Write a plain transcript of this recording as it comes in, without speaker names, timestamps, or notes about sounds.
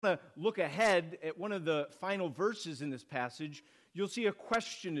look ahead at one of the final verses in this passage, you'll see a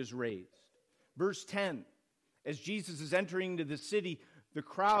question is raised. Verse 10, as Jesus is entering into the city, the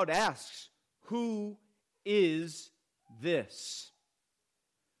crowd asks, "Who is this?"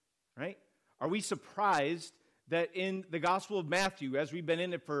 Right? Are we surprised that in the Gospel of Matthew, as we've been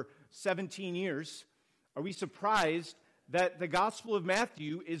in it for 17 years, are we surprised that the Gospel of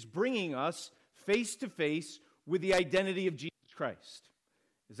Matthew is bringing us face to face with the identity of Jesus Christ?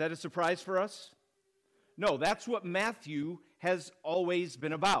 Is that a surprise for us? No, that's what Matthew has always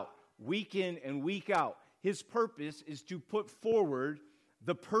been about, week in and week out. His purpose is to put forward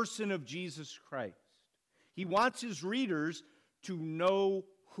the person of Jesus Christ. He wants his readers to know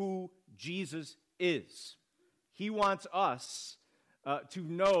who Jesus is. He wants us to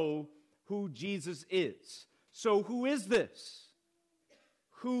know who Jesus is. So who is this?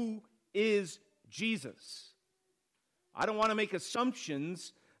 Who is Jesus? I don't want to make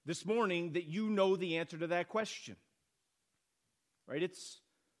assumptions this morning that you know the answer to that question. Right? It's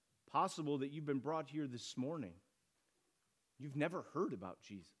possible that you've been brought here this morning. You've never heard about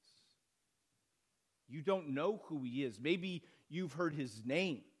Jesus. You don't know who he is. Maybe you've heard his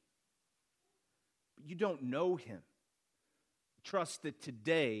name, but you don't know him. Trust that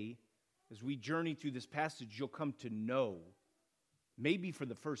today, as we journey through this passage, you'll come to know, maybe for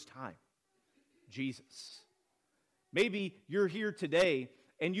the first time, Jesus. Maybe you're here today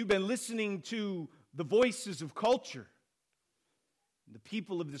and you've been listening to the voices of culture, the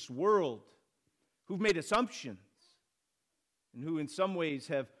people of this world who've made assumptions and who in some ways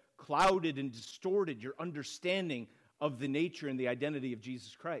have clouded and distorted your understanding of the nature and the identity of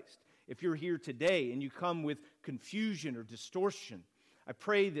Jesus Christ. If you're here today and you come with confusion or distortion, I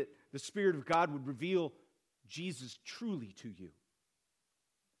pray that the Spirit of God would reveal Jesus truly to you.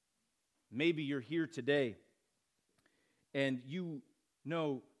 Maybe you're here today and you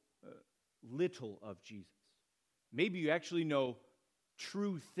know little of Jesus. Maybe you actually know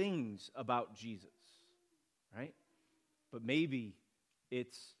true things about Jesus, right? But maybe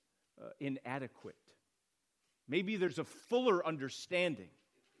it's inadequate. Maybe there's a fuller understanding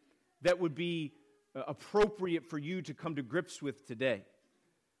that would be appropriate for you to come to grips with today.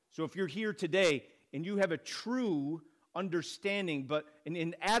 So if you're here today and you have a true understanding but an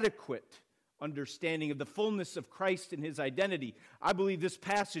inadequate understanding of the fullness of Christ and his identity, I believe this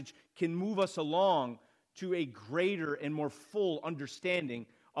passage can move us along to a greater and more full understanding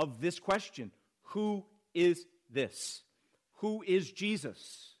of this question. Who is this? Who is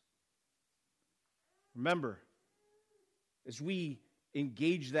Jesus? Remember, as we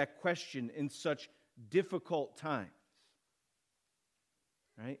engage that question in such difficult times,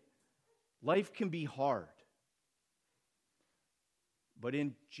 right? Life can be hard. But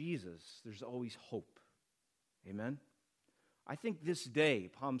in Jesus, there's always hope. Amen? I think this day,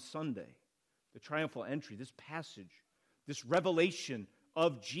 Palm Sunday, the triumphal entry, this passage, this revelation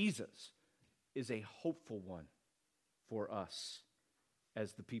of Jesus is a hopeful one for us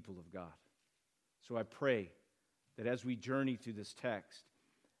as the people of God. So I pray that as we journey through this text,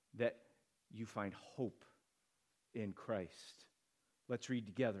 that you find hope in Christ. Let's read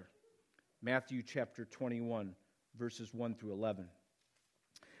together. Matthew chapter 21, verses 1 through 11.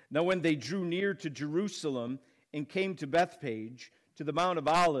 Now when they drew near to Jerusalem and came to Bethphage, to the Mount of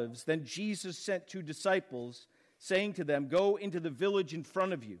Olives, then Jesus sent 2 disciples, saying to them, "Go into the village in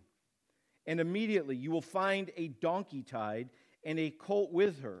front of you, and immediately you will find a donkey tied and a colt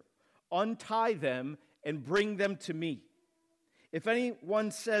with her. Untie them and bring them to me. If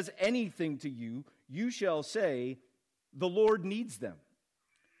anyone says anything to you, you shall say, 'The Lord needs them,'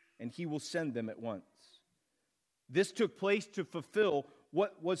 and he will send them at once." This took place to fulfill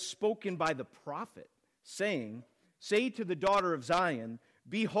what was spoken by the prophet, saying, "Say to the daughter of Zion,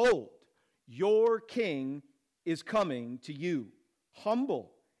 behold, your king is coming to you,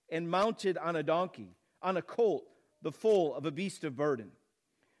 humble and mounted on a donkey, on a colt, the foal of a beast of burden."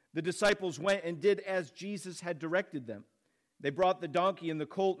 The disciples went and did as Jesus had directed them. They brought the donkey and the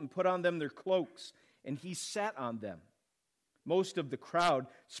colt and put on them their cloaks, and he sat on them. Most of the crowd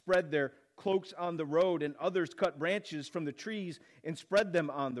spread their cloaks on the road, and others cut branches from the trees and spread them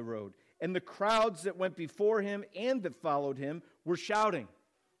on the road. And the crowds that went before him and that followed him were shouting,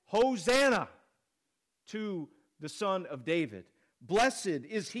 "Hosanna to the Son of David. Blessed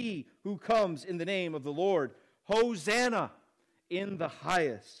is he who comes in the name of the Lord. Hosanna in the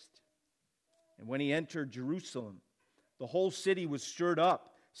highest." And when he entered Jerusalem, the whole city was stirred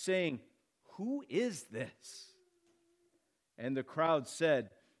up, saying, "Who is this?" And the crowd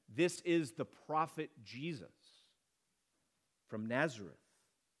said, "This is the prophet Jesus from Nazareth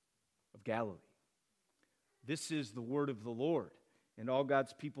of Galilee." This is the word of the Lord. And all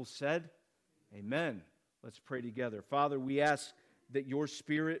God's people said, amen. Let's pray together. Father, we ask that your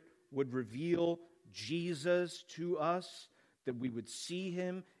Spirit would reveal Jesus to us, that we would see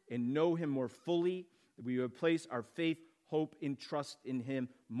him and know him more fully, that we would place our faith, hope, and trust in him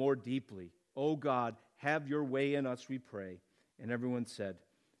more deeply. Oh God, have your way in us, we pray. And everyone said,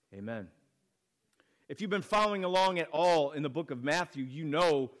 amen. If you've been following along at all in the book of Matthew, you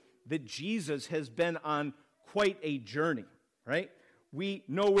know that Jesus has been on quite a journey, right? We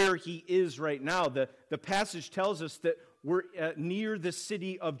know where he is right now. The passage tells us that we're near the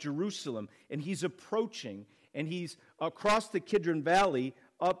city of Jerusalem, and he's approaching, and he's across the Kidron Valley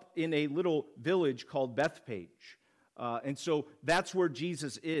up in a little village called Bethpage. And so that's where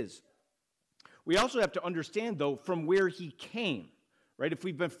Jesus is. We also have to understand, though, from where he came, right? If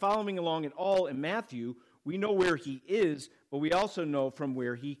we've been following along at all in Matthew, we know where he is, but we also know from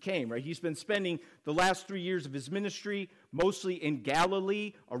where he came, right? He's been spending the last 3 years of his ministry mostly in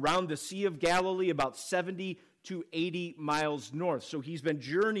Galilee, around the Sea of Galilee, about 70 to 80 miles north. So he's been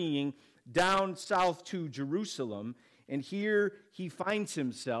journeying down south to Jerusalem, and here he finds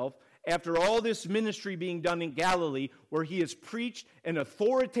himself after all this ministry being done in Galilee, where he has preached an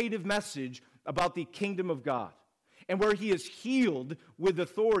authoritative message about the kingdom of God, and where he has healed with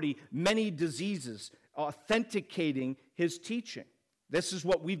authority many diseases, authenticating his teaching. This is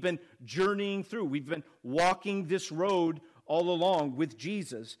what we've been journeying through. We've been walking this road all along with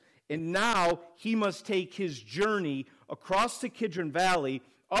Jesus, and now he must take his journey across the Kidron Valley,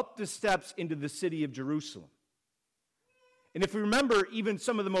 up the steps into the city of Jerusalem. And if we remember even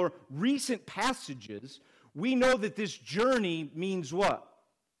some of the more recent passages, we know that this journey means what?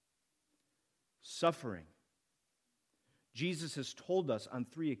 Suffering. Jesus has told us on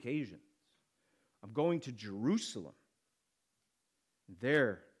 3 occasions, I'm going to Jerusalem.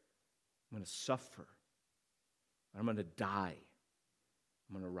 There, I'm going to suffer. I'm going to die.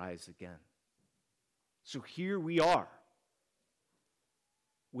 I'm going to rise again. So here we are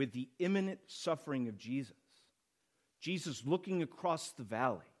with the imminent suffering of Jesus. Jesus looking across the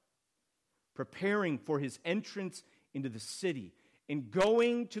valley, preparing for his entrance into the city, and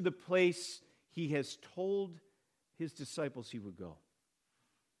going to the place he has told his disciples he would go,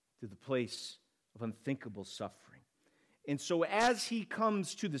 to the place of unthinkable suffering. And so as he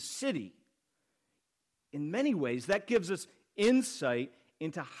comes to the city, in many ways, that gives us insight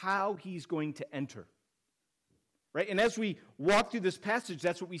into how he's going to enter. Right? And as we walk through this passage,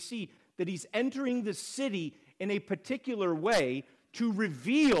 that's what we see, that he's entering the city in a particular way to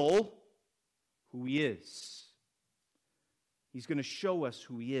reveal who he is. He's going to show us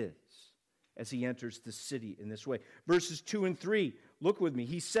who he is as he enters the city in this way. Verses 2 and 3, look with me.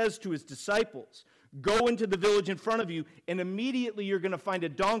 He says to his disciples, go into the village in front of you, and immediately you're going to find a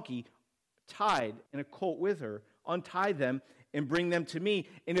donkey tied and a colt with her. Untie them and bring them to me.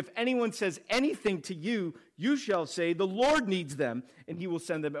 And if anyone says anything to you, you shall say, the Lord needs them, and he will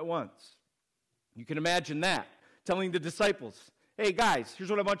send them at once. You can imagine that, telling the disciples, hey guys, here's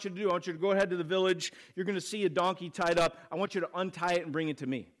what I want you to do. I want you to go ahead to the village. You're going to see a donkey tied up. I want you to untie it and bring it to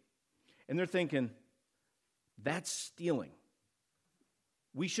me. And they're thinking, that's stealing.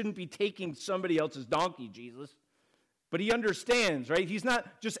 We shouldn't be taking somebody else's donkey, Jesus. But he understands, right? He's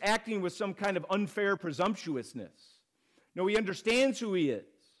not just acting with some kind of unfair presumptuousness. No, he understands who he is.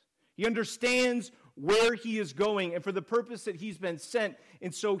 He understands where he is going and for the purpose that he's been sent.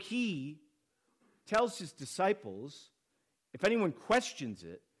 And so he tells his disciples, if anyone questions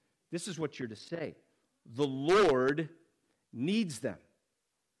it, this is what you're to say. The Lord needs them.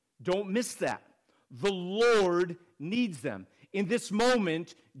 Don't miss that. The Lord needs them. In this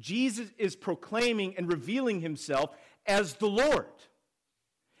moment, Jesus is proclaiming and revealing himself as the Lord.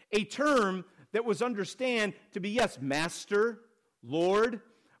 A term that was understood to be, yes, Master, Lord,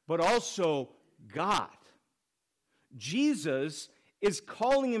 but also God. Jesus is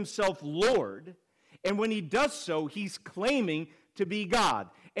calling himself Lord, and when he does so, he's claiming to be God.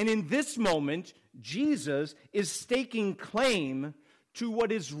 And in this moment, Jesus is staking claim to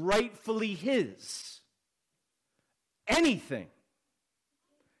what is rightfully his. Anything,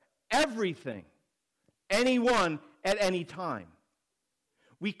 everything, anyone at any time.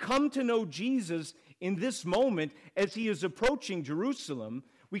 We come to know Jesus in this moment as he is approaching Jerusalem.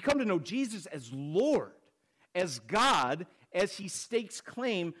 We come to know Jesus as Lord, as God, as he stakes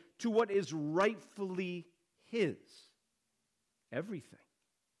claim to what is rightfully his. Everything.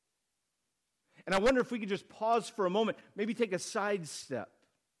 And I wonder if we could just pause for a moment, maybe take a sidestep,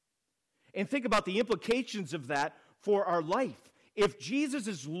 and think about the implications of that for our life. If Jesus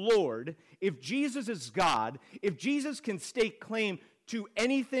is Lord, if Jesus is God, if Jesus can stake claim to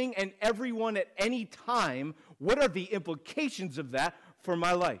anything and everyone at any time, What are the implications of that for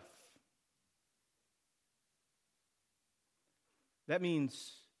my life? That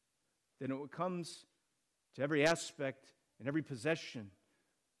means that when it comes to every aspect and every possession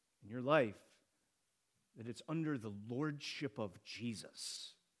in your life, that it's under the lordship of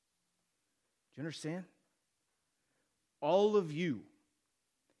Jesus. Do you understand? All of you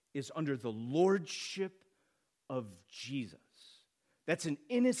is under the lordship of Jesus. That's an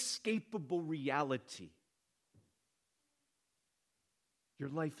inescapable reality. Your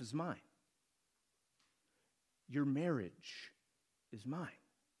life is mine. Your marriage is mine.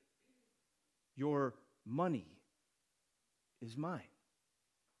 Your money is mine.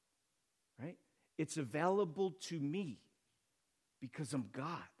 Right? It's available to me because I'm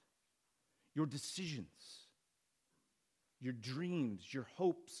God. Your decisions, your dreams, your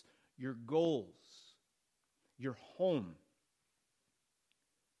hopes, your goals, your home,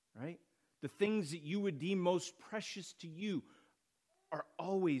 right? The things that you would deem most precious to you are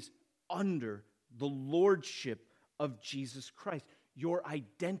always under the lordship of Jesus Christ. Your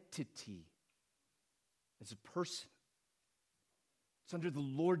identity as a person, it's under the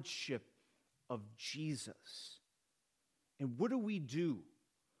lordship of Jesus. And what do we do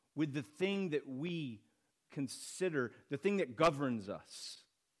with the thing that we consider, the thing that governs us,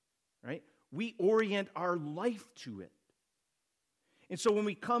 right? We orient our life to it. And so when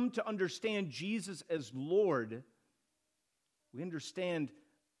we come to understand Jesus as Lord, we understand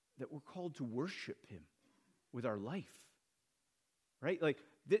that we're called to worship Him with our life, right? Like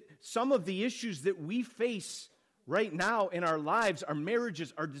some of the issues that we face right now in our lives, our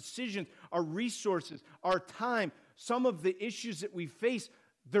marriages, our decisions, our resources, our time, some of the issues that we face,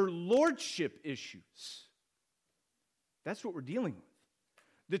 they're lordship issues. That's what we're dealing with.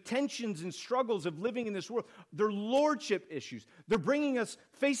 The tensions and struggles of living in this world, they're lordship issues. They're bringing us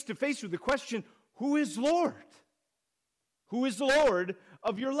face to face with the question, who is Lord? Who is the Lord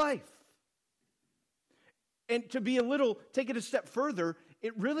of your life? And to take it a step further,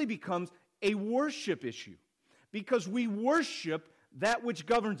 it really becomes a worship issue. Because we worship that which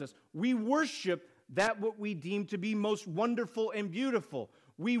governs us. We worship that what we deem to be most wonderful and beautiful.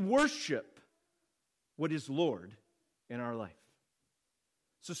 We worship what is Lord in our life.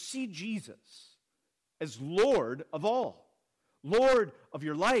 So see Jesus as Lord of all, Lord of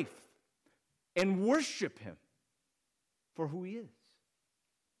your life, and worship Him for who He is.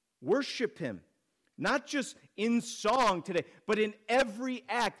 Worship Him, not just in song today, but in every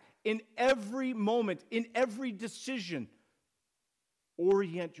act, in every moment, in every decision.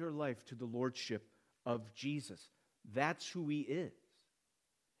 Orient your life to the lordship of Jesus. That's who He is.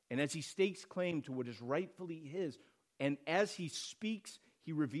 And as He stakes claim to what is rightfully His, and as He speaks,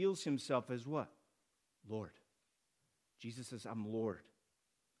 He reveals Himself as what? Lord. Jesus says, I'm Lord.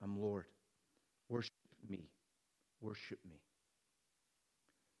 I'm Lord. Worship me. Worship me.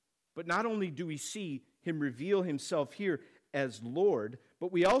 But not only do we see Him reveal Himself here as Lord,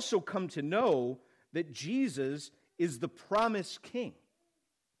 but we also come to know that Jesus is the promised King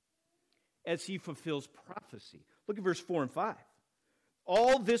as He fulfills prophecy. Look at verse 4 and 5.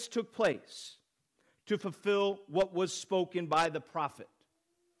 All this took place to fulfill what was spoken by the prophet.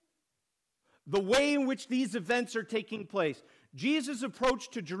 The way in which these events are taking place, Jesus' approach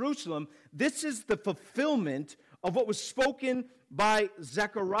to Jerusalem, this is the fulfillment of what was spoken by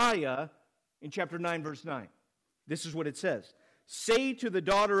Zechariah in chapter 9, verse 9. This is what it says. Say to the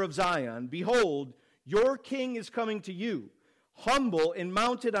daughter of Zion, behold, your king is coming to you, humble and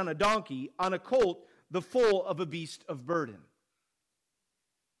mounted on a donkey, on a colt, the foal of a beast of burden.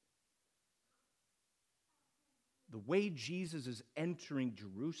 The way Jesus is entering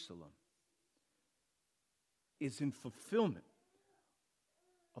Jerusalem is in fulfillment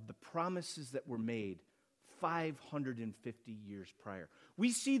of the promises that were made 550 years prior.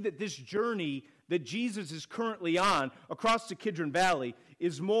 We see that this journey that Jesus is currently on across the Kidron Valley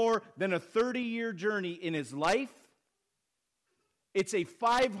is more than a 30-year journey in His life. It's a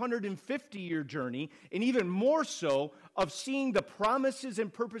 550-year journey, and even more so, of seeing the promises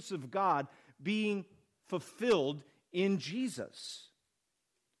and purpose of God being fulfilled in Jesus.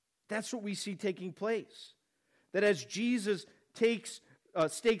 That's what we see taking place. That as Jesus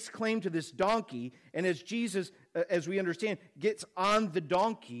stakes claim to this donkey, and as Jesus, as we understand, gets on the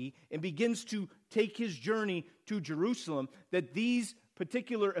donkey and begins to take His journey to Jerusalem, that these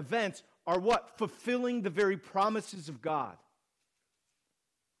particular events are what? Fulfilling the very promises of God.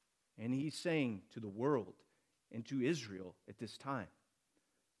 And He's saying to the world and to Israel at this time,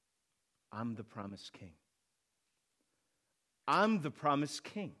 I'm the promised King. I'm the promised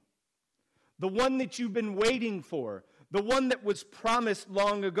King. The one that you've been waiting for. The one that was promised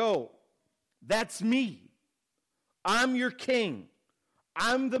long ago. That's me. I'm your king.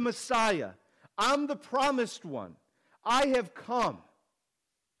 I'm the Messiah. I'm the promised one. I have come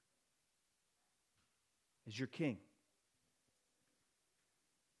as your king.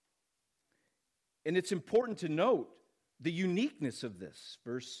 And it's important to note the uniqueness of this.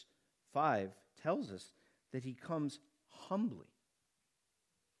 Verse 5 tells us that he comes humbly.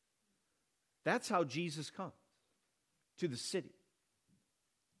 That's how Jesus comes to the city.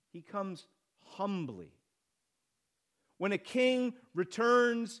 He comes humbly. When a king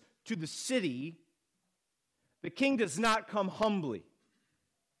returns to the city, the king does not come humbly.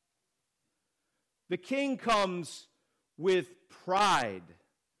 The king comes with pride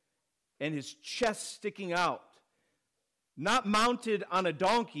and his chest sticking out, not mounted on a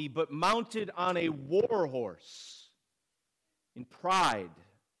donkey, but mounted on a war horse, in pride,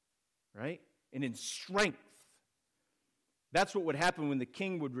 right? And in strength. That's what would happen when the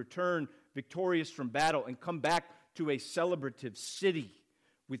king would return victorious from battle and come back to a celebrative city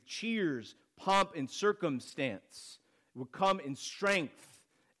with cheers, pomp, and circumstance. It would come in strength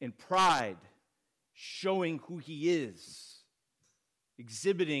and pride, showing who he is,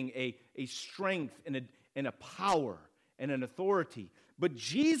 exhibiting a strength and a power and an authority. But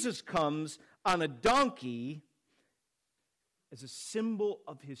Jesus comes on a donkey as a symbol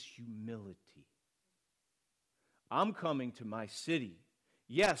of his humility. I'm coming to my city,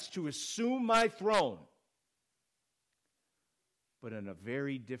 yes, to assume my throne, but in a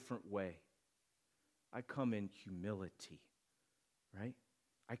very different way. I come in humility, right?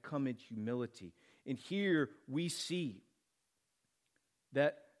 I come in humility. And here we see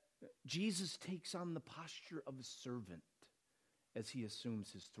that Jesus takes on the posture of a servant as he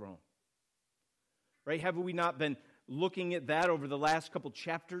assumes his throne. Right? Have we not been looking at that over the last couple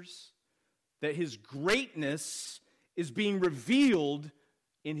chapters? That his greatness is being revealed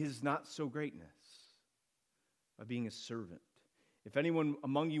in his not-so-greatness by being a servant. If anyone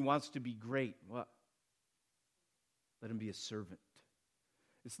among you wants to be great, what? Let him be a servant.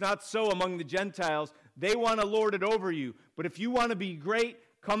 It's not so among the Gentiles. They want to lord it over you. But if you want to be great,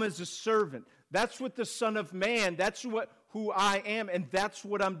 come as a servant. That's what the Son of Man, that's who I am, and that's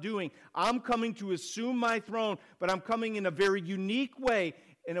what I'm doing. I'm coming to assume my throne, but I'm coming in a very unique way,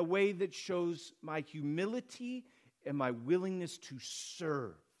 in a way that shows my humility and my willingness to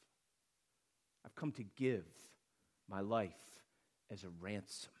serve. I've come to give my life as a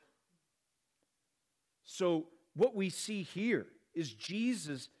ransom. So what we see here is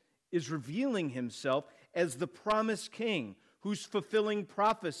Jesus is revealing himself as the promised king who's fulfilling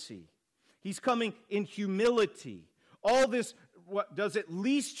prophecy. He's coming in humility. All this does at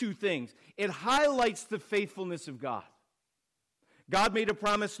least two things. It highlights the faithfulness of God. God made a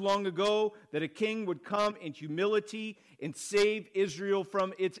promise long ago that a king would come in humility and save Israel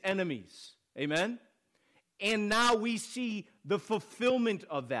from its enemies. Amen? And now we see the fulfillment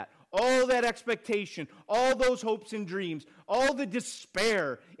of that. All that expectation, all those hopes and dreams, all the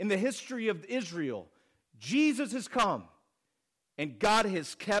despair in the history of Israel. Jesus has come, and God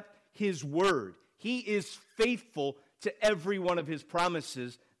has kept his word. He is faithful to every one of his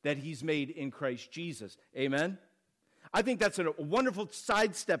promises that he's made in Christ Jesus. Amen? I think that's a wonderful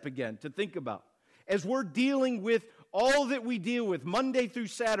sidestep again to think about. As we're dealing with all that we deal with Monday through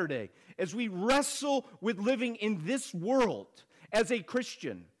Saturday, as we wrestle with living in this world as a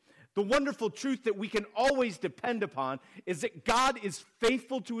Christian, the wonderful truth that we can always depend upon is that God is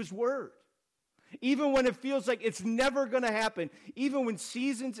faithful to his word. Even when it feels like it's never going to happen, even when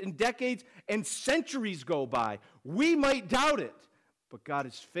seasons and decades and centuries go by, we might doubt it, but God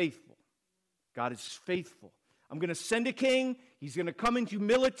is faithful. God is faithful. I'm going to send a king. He's going to come in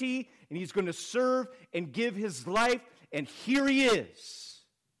humility, and he's going to serve and give his life. And here he is,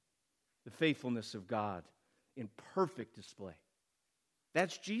 the faithfulness of God in perfect display.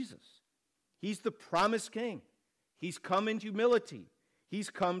 That's Jesus. He's the promised king. He's come in humility. He's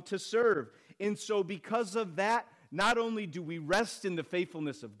come to serve. And so because of that, not only do we rest in the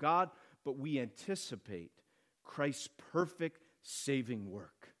faithfulness of God, but we anticipate Christ's perfect saving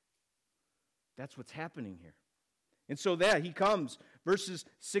work. That's what's happening here. And so there he comes, verses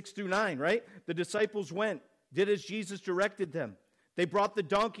 6 through 9, right? The disciples went, did as Jesus directed them. They brought the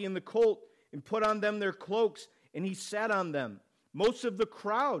donkey and the colt and put on them their cloaks, and he sat on them. Most of the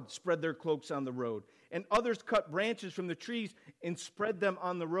crowd spread their cloaks on the road, and others cut branches from the trees and spread them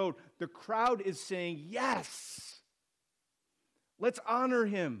on the road. The crowd is saying, yes, let's honor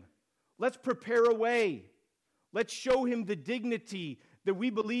him. Let's prepare a way. Let's show him the dignity that we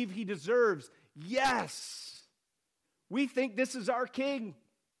believe he deserves. Yes. We think this is our king.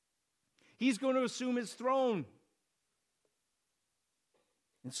 He's going to assume his throne.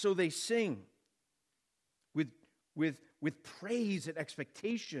 And so they sing with with praise and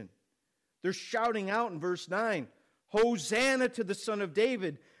expectation. They're shouting out in verse 9, Hosanna to the Son of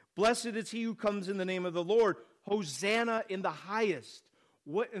David. Blessed is he who comes in the name of the Lord. Hosanna in the highest.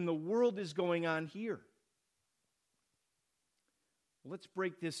 What in the world is going on here? Let's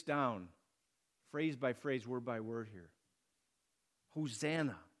break this down, phrase by phrase, word by word here.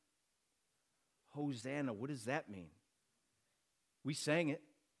 Hosanna. Hosanna, what does that mean? We sang it.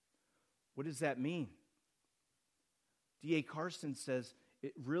 What does that mean? D.A. Carson says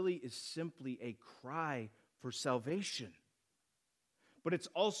it really is simply a cry for salvation. But it's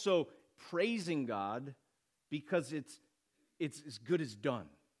also praising God because it's as good as done.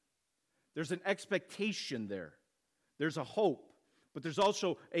 There's an expectation there. There's a hope. But there's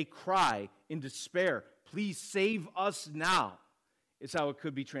also a cry in despair. Please save us now, is how it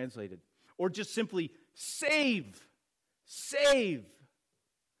could be translated. Or just simply, save, save,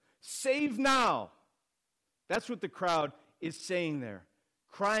 save now. That's what the crowd is saying there.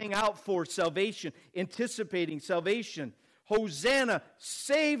 Crying out for salvation, anticipating salvation. Hosanna,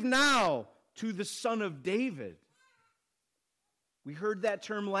 save now to the Son of David. We heard that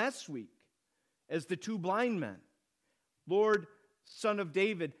term last week as the two blind men. Lord, Son of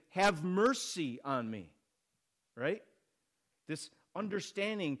David, have mercy on me. Right? This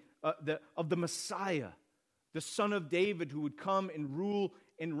understanding of the Messiah, the Son of David who would come and rule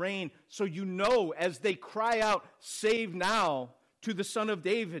and reign. So you know, as they cry out, save now to the Son of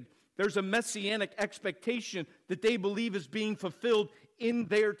David, there's a messianic expectation that they believe is being fulfilled in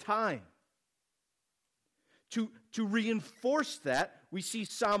their time. To reinforce that, we see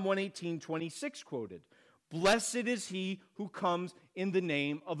Psalm 118:26 quoted. Blessed is he who comes in the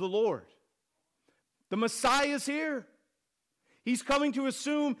name of the Lord. The Messiah is here. He's coming to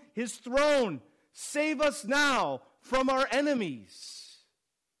assume his throne. Save us now from our enemies.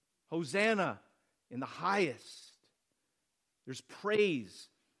 Hosanna in the highest. There's praise.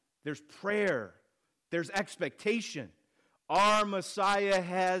 There's prayer. There's expectation. Our Messiah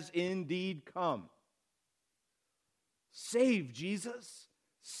has indeed come. Save, Jesus.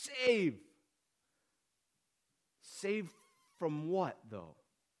 Save. Save from what, though?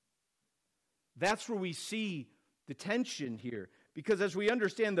 That's where we see the tension here. Because as we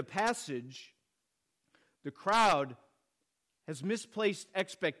understand the passage, the crowd has misplaced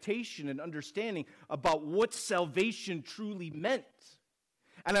expectation and understanding about what salvation truly meant.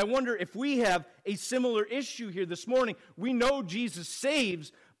 And I wonder if we have a similar issue here this morning. We know Jesus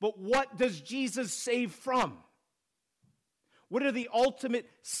saves, but what does Jesus save from? What are the ultimate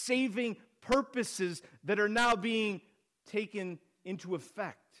saving purposes that are now being taken into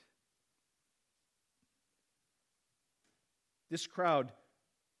effect? This crowd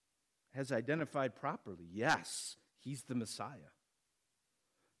has identified properly. Yes, he's the Messiah.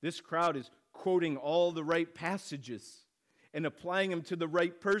 This crowd is quoting all the right passages and applying them to the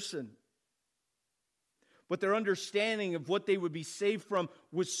right person. But their understanding of what they would be saved from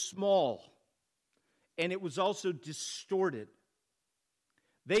was small, and it was also distorted.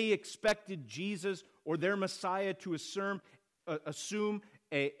 They expected Jesus or their Messiah to assume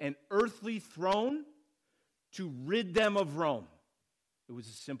an earthly throne to rid them of Rome. It was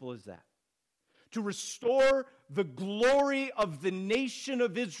as simple as that. To restore the glory of the nation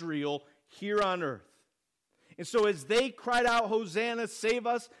of Israel here on earth. And so as they cried out, Hosanna, save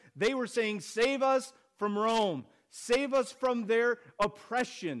us, they were saying, save us from Rome. Save us from their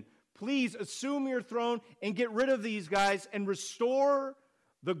oppression. Please assume your throne and get rid of these guys and restore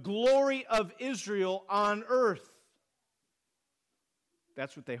the glory of Israel on earth.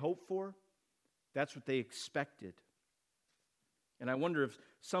 That's what they hoped for. That's what they expected. And I wonder if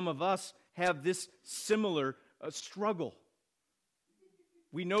some of us have this similar struggle.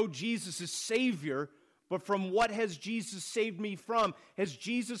 We know Jesus is Savior, but from what has Jesus saved me from? Has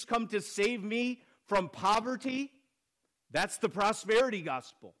Jesus come to save me from poverty? That's the prosperity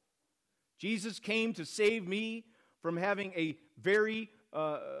gospel. Jesus came to save me from having a very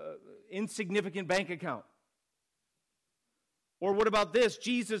insignificant bank account. Or what about this?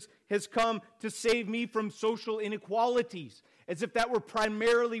 Jesus has come to save me from social inequalities, as if that were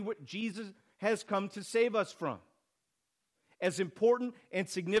primarily what Jesus has come to save us from. As important and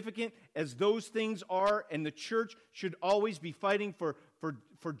significant as those things are, and the church should always be fighting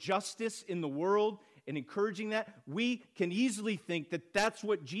for justice in the world and encouraging that, we can easily think that that's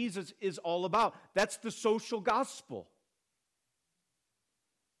what Jesus is all about. That's the social gospel.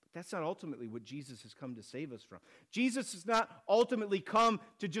 That's not ultimately what Jesus has come to save us from. Jesus has not ultimately come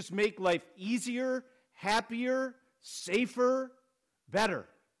to just make life easier, happier, safer, better.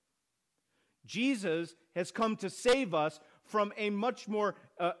 Jesus has come to save us from a much more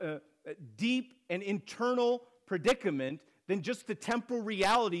deep and internal predicament than just the temporal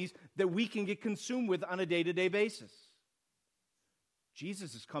realities that we can get consumed with on a day-to-day basis.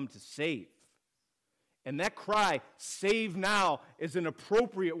 Jesus has come to save. And that cry, save now, is an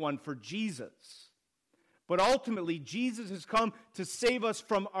appropriate one for Jesus. But ultimately, Jesus has come to save us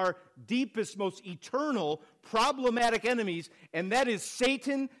from our deepest, most eternal, problematic enemies, and that is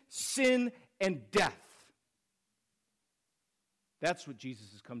Satan, sin, and death. That's what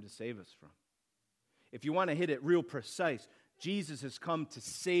Jesus has come to save us from. If you want to hit it real precise, Jesus has come to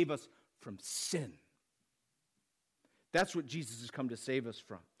save us from sin. That's what Jesus has come to save us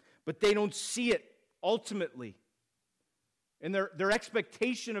from. But they don't see it ultimately. And their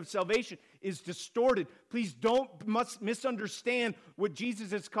expectation of salvation is distorted. Please don't misunderstand what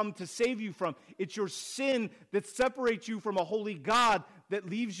Jesus has come to save you from. It's your sin that separates you from a holy God that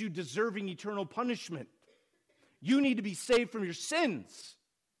leaves you deserving eternal punishment. You need to be saved from your sins.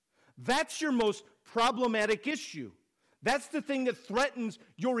 That's your most problematic issue. That's the thing that threatens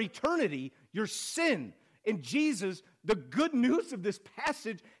your eternity, your sin. And Jesus, the good news of this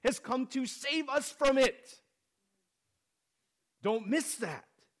passage, has come to save us from it. Don't miss that.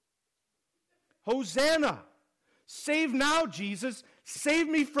 Hosanna. Save now, Jesus. Save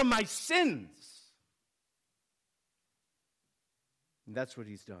me from my sins. And that's what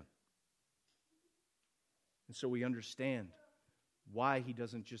he's done. And so we understand why he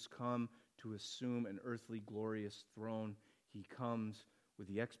doesn't just come to assume an earthly glorious throne. He comes with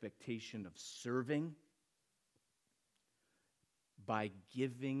the expectation of serving by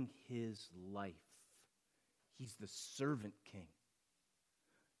giving his life. He's the servant king.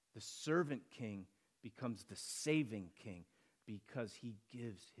 The servant king becomes the saving king because he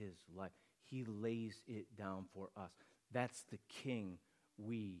gives his life. He lays it down for us. That's the king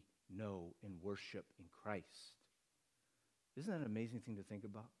we know and worship in Christ. Isn't that an amazing thing to think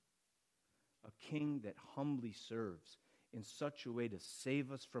about? A king that humbly serves in such a way to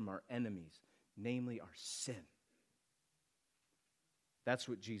save us from our enemies, namely our sin. That's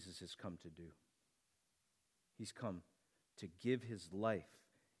what Jesus has come to do. He's come to give his life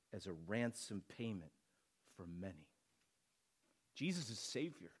as a ransom payment for many. Jesus is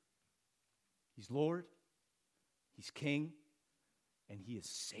Savior. He's Lord, he's King, and he is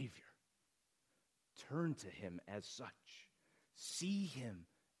Savior. Turn to him as such. See him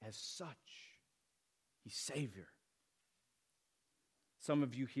as such. He's Savior. Some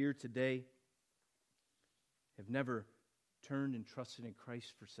of you here today have never turned and trusted in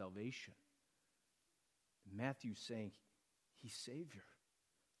Christ for salvation. Matthew's saying, he's Savior.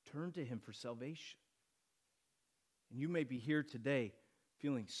 Turn to him for salvation. And you may be here today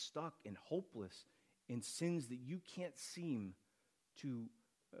feeling stuck and hopeless in sins that you can't seem to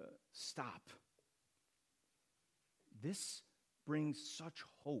stop. This brings such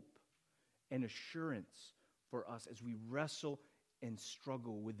hope and assurance for us as we wrestle and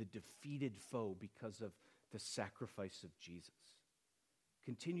struggle with the defeated foe because of the sacrifice of Jesus.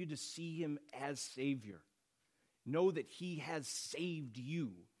 Continue to see him as Savior. Know that he has saved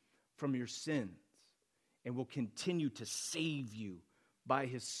you from your sins and will continue to save you by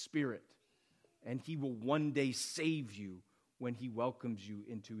his Spirit. And he will one day save you when he welcomes you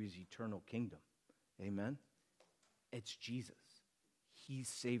into his eternal kingdom. Amen? It's Jesus. He's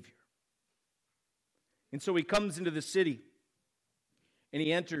Savior. And so he comes into the city and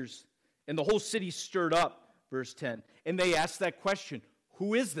he enters, and the whole city's stirred up, verse 10. And they ask that question,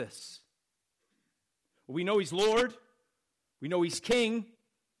 who is this? Well, we know he's Lord. We know he's King.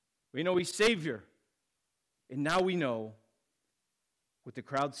 We know he's Savior. And now we know what the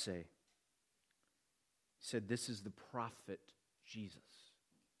crowd say. He said, this is the prophet Jesus.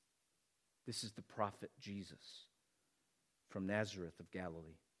 This is the prophet Jesus from Nazareth of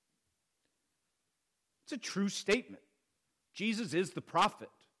Galilee. It's a true statement. Jesus is the prophet.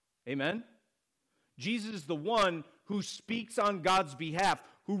 Amen? Jesus is the one who speaks on God's behalf,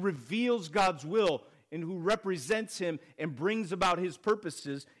 who reveals God's will, and who represents him and brings about his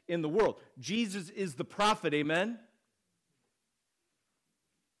purposes in the world. Jesus is the prophet. Amen?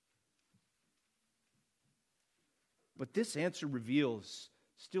 But this answer reveals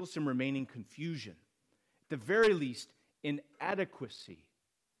still some remaining confusion. At the very least, inadequacy.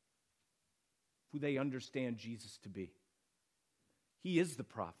 Who they understand Jesus to be. He is the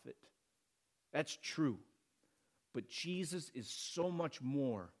prophet. That's true. But Jesus is so much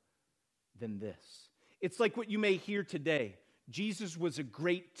more than this. It's like what you may hear today. Jesus was a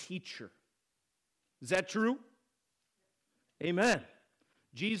great teacher. Is that true? Amen.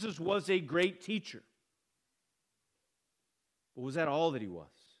 Jesus was a great teacher. But was that all that he was?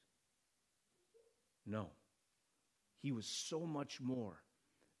 No. He was so much more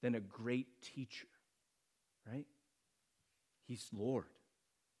than a great teacher. right? He's Lord.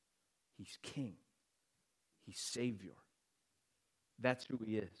 He's King. He's Savior. That's who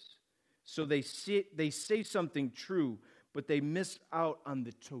he is. So they say something true, but they miss out on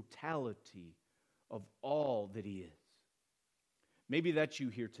the totality of all that he is. Maybe that's you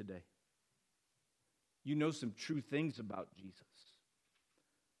here today. You know some true things about Jesus.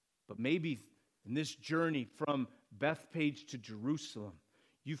 But maybe in this journey from Bethpage to Jerusalem,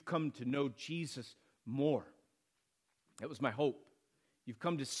 you've come to know Jesus more. That was my hope. You've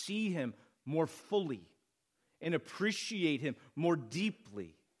come to see him more fully and appreciate him more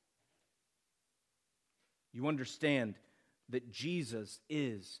deeply. You understand that Jesus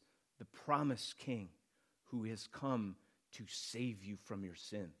is the promised King who has come to save you from your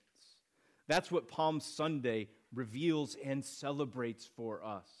sins. That's what Palm Sunday reveals and celebrates for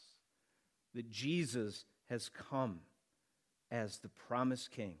us, that Jesus has come as the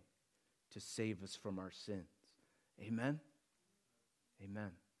promised King to save us from our sins. Amen?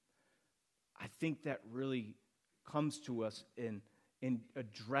 Amen. I think that really comes to us and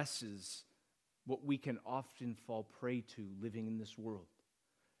addresses what we can often fall prey to living in this world,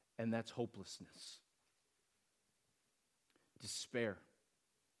 and that's hopelessness, despair.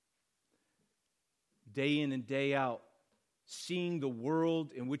 Day in and day out, seeing the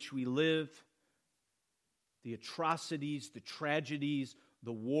world in which we live, the atrocities, the tragedies,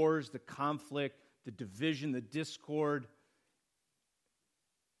 the wars, the conflict, the division, the discord.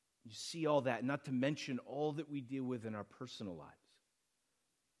 You see all that, not to mention all that we deal with in our personal lives,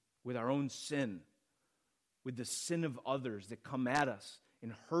 with our own sin, with the sin of others that come at us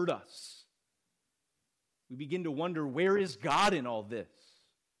and hurt us. We begin to wonder, where is God in all this?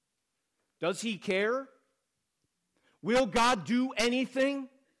 Does he care? Will God do anything?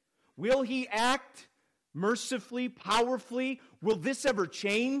 Will he act mercifully, powerfully? Will this ever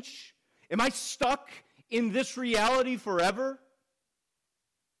change? Am I stuck in this reality forever?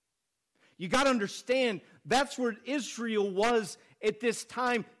 You got to understand, that's where Israel was at this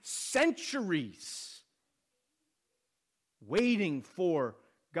time, centuries, waiting for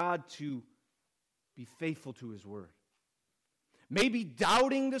God to be faithful to his word. Maybe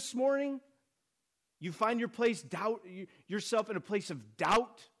doubting this morning. You find yourself in a place of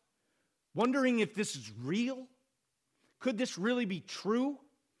doubt, wondering if this is real. Could this really be true?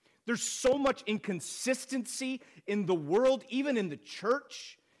 There's so much inconsistency in the world, even in the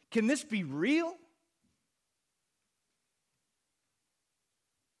church. Can this be real?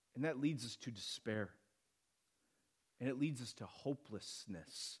 And that leads us to despair. And it leads us to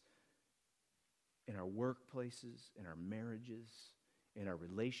hopelessness in our workplaces, in our marriages, in our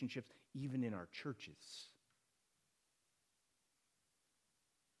relationships, even in our churches.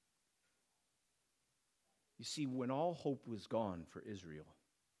 You see, when all hope was gone for Israel,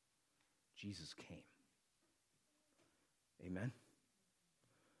 Jesus came. Amen?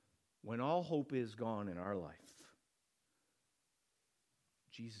 When all hope is gone in our life,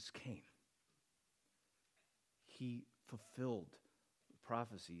 Jesus came. He fulfilled the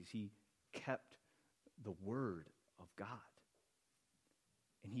prophecies. He kept the word of God.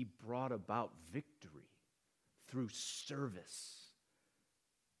 And he brought about victory through service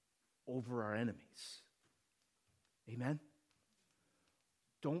over our enemies. Amen?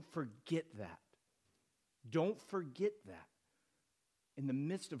 Don't forget that. Don't forget that. In the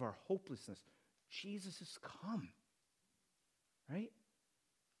midst of our hopelessness, Jesus has come. Right?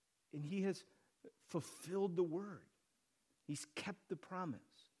 And he has fulfilled the word. He's kept the promise.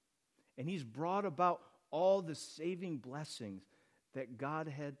 And he's brought about all the saving blessings that God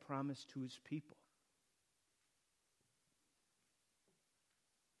had promised to his people.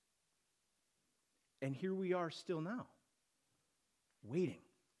 And here we are still now, waiting,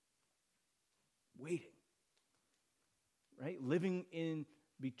 right? Living in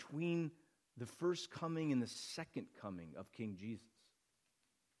between the first coming and the second coming of King Jesus.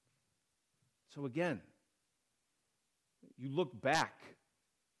 So again, you look back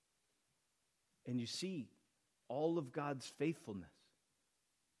and you see all of God's faithfulness.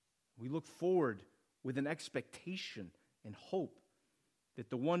 We look forward with an expectation and hope that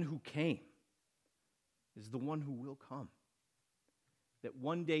the one who came is the one who will come. That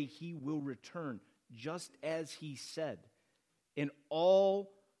one day he will return just as he said. In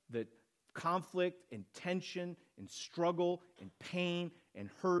all the conflict and tension and struggle and pain and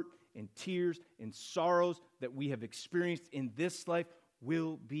hurt and tears and sorrows that we have experienced in this life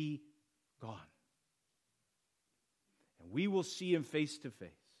will be gone. And we will see him face to face.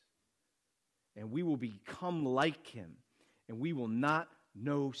 And we will become like him. And we will not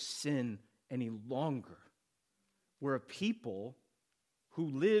know sin any longer. We're a people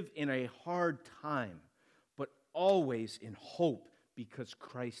who live in a hard time, always in hope because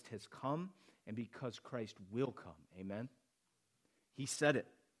Christ has come and because Christ will come. Amen? He said it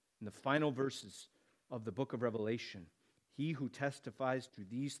in the final verses of the book of Revelation. He who testifies to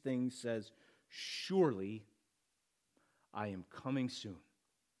these things says, surely I am coming soon.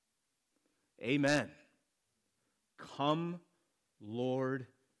 Amen. Come, Lord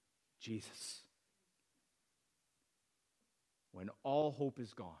Jesus. When all hope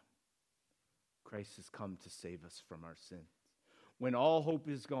is gone, Christ has come to save us from our sins. When all hope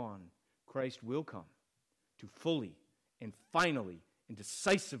is gone, Christ will come to fully and finally and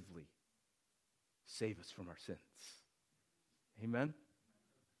decisively save us from our sins. Amen?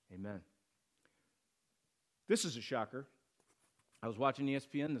 Amen. This is a shocker. I was watching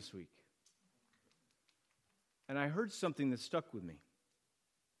ESPN this week, and I heard something that stuck with me.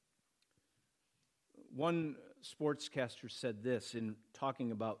 One sportscaster said this in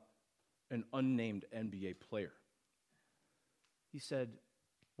talking about an unnamed NBA player. He said,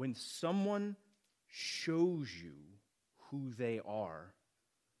 when someone shows you who they are,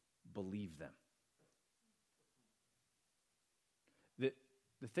 believe them.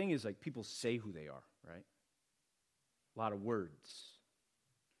 The thing is, like, people say who they are, right? A lot of words.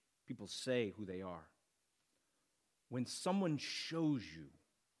 People say who they are. When someone shows you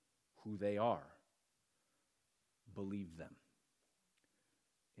who they are, believe them.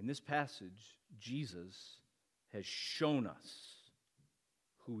 In this passage, Jesus has shown us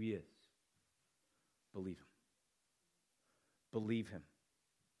who he is. Believe him. Believe him.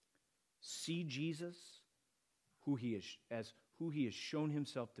 See Jesus who he has shown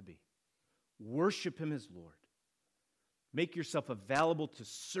himself to be. Worship him as Lord. Make yourself available to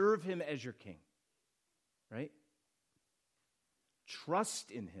serve him as your king. Right?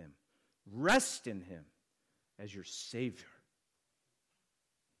 Trust in him. Rest in him as your Savior.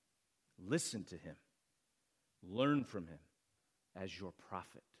 Listen to him. Learn from him as your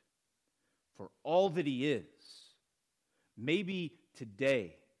prophet. For all that he is, maybe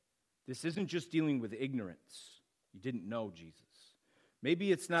today, this isn't just dealing with ignorance. You didn't know Jesus.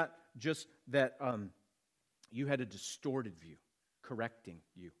 Maybe it's not just that you had a distorted view, correcting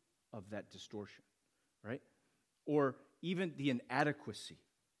you of that distortion, right? Or even the inadequacy.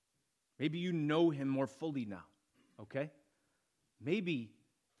 Maybe you know him more fully now, okay? Maybe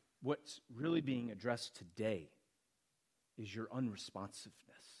what's really being addressed today is your unresponsiveness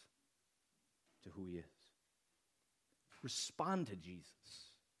to who he is. Respond to Jesus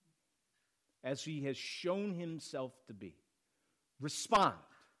as he has shown himself to be. Respond.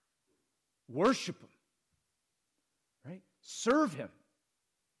 Worship him. Right? Serve him.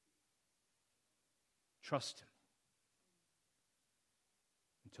 Trust him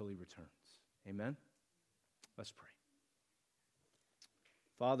until he returns. Amen? Let's pray.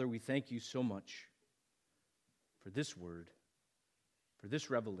 Father, we thank you so much for this word, for this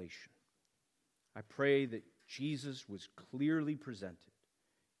revelation. I pray that Jesus was clearly presented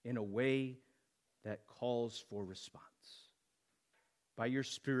in a way that calls for response. By your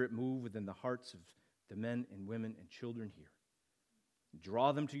Spirit, move within the hearts of the men and women and children here.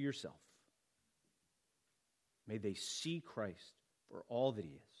 Draw them to yourself. May they see Christ for all that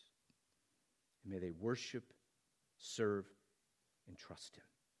he is. And may they worship, serve, and trust him.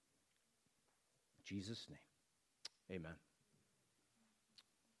 In Jesus' name, amen.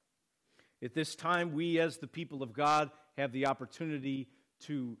 At this time, we as the people of God have the opportunity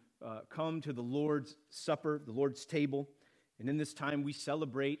to come to the Lord's Supper, the Lord's table. And in this time, we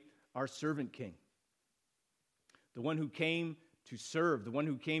celebrate our servant king. The one who came to serve, the one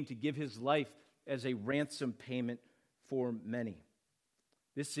who came to give his life as a ransom payment for many.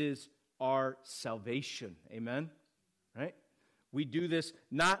 This is our salvation. Amen? Right? We do this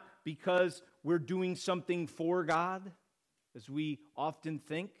not because we're doing something for God, as we often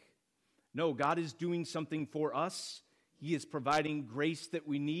think. No, God is doing something for us. He is providing grace that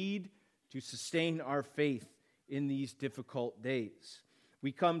we need to sustain our faith in these difficult days.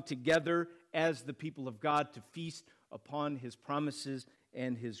 We come together as the people of God to feast upon his promises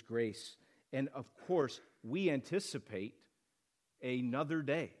and his grace. And of course, we anticipate another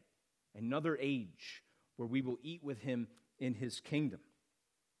day, another age, where we will eat with him in his kingdom.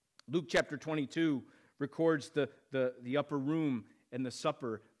 Luke chapter 22 records the upper room and the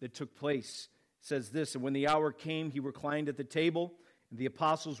supper that took place. It says this, and when the hour came, he reclined at the table, and the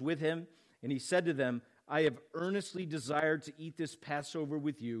apostles with him, and he said to them, I have earnestly desired to eat this Passover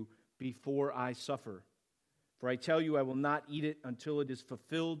with you before I suffer. For I tell you, I will not eat it until it is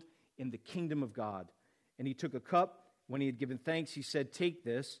fulfilled in the kingdom of God. And he took a cup. When he had given thanks, he said, take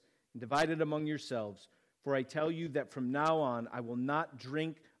this and divide it among yourselves. For I tell you that from now on I will not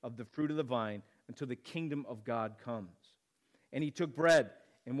drink of the fruit of the vine until the kingdom of God comes. And he took bread,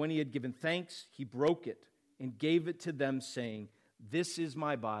 and when he had given thanks, he broke it and gave it to them, saying, "This is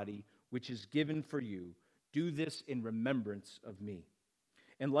my body, which is given for you. Do this in remembrance of me."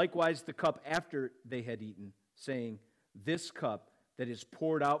 And likewise the cup after they had eaten, saying, "This cup that is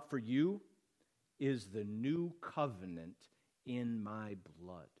poured out for you is the new covenant in my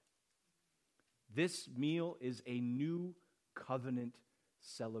blood." This meal is a new covenant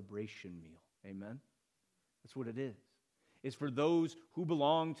celebration meal. Amen? That's what it is. It's for those who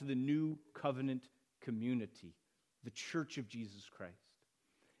belong to the new covenant community, the church of Jesus Christ.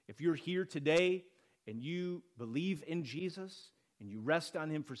 If you're here today and you believe in Jesus and you rest on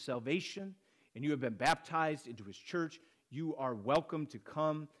him for salvation and you have been baptized into his church, you are welcome to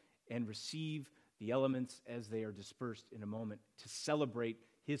come and receive the elements as they are dispersed in a moment to celebrate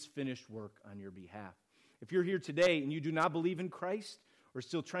his finished work on your behalf. If you're here today and you do not believe in Christ or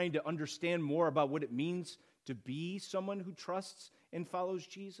still trying to understand more about what it means to be someone who trusts and follows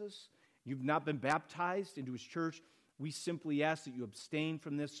Jesus, you've not been baptized into his church, we simply ask that you abstain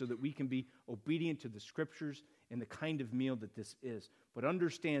from this so that we can be obedient to the Scriptures and the kind of meal that this is. But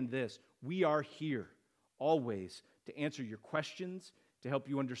understand this, we are here always to answer your questions, to help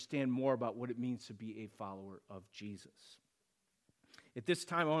you understand more about what it means to be a follower of Jesus. At this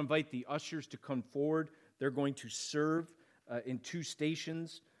time, I'll invite the ushers to come forward. They're going to serve in 2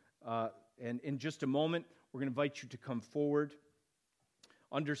 stations. And in just a moment, we're going to invite you to come forward.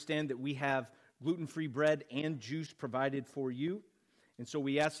 Understand that we have gluten-free bread and juice provided for you. And so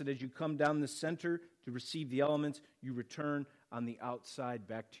we ask that as you come down the center to receive the elements, you return on the outside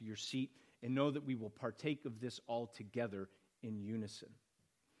back to your seat. And know that we will partake of this all together in unison.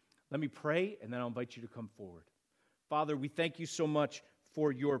 Let me pray, and then I'll invite you to come forward. Father, we thank you so much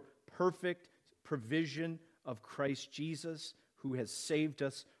for your perfect provision of Christ Jesus, who has saved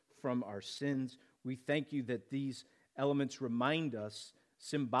us from our sins. We thank you that these elements remind us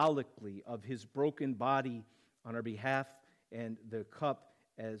symbolically of his broken body on our behalf and the cup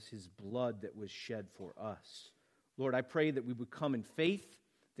as his blood that was shed for us. Lord, I pray that we would come in faith,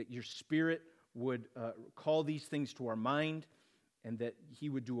 that your Spirit would call these things to our mind, and that he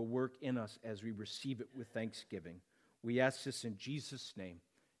would do a work in us as we receive it with thanksgiving. We ask this in Jesus' name.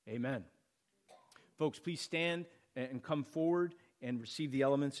 Amen. Folks, please stand and come forward and receive the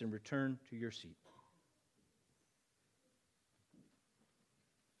elements and return to your seat.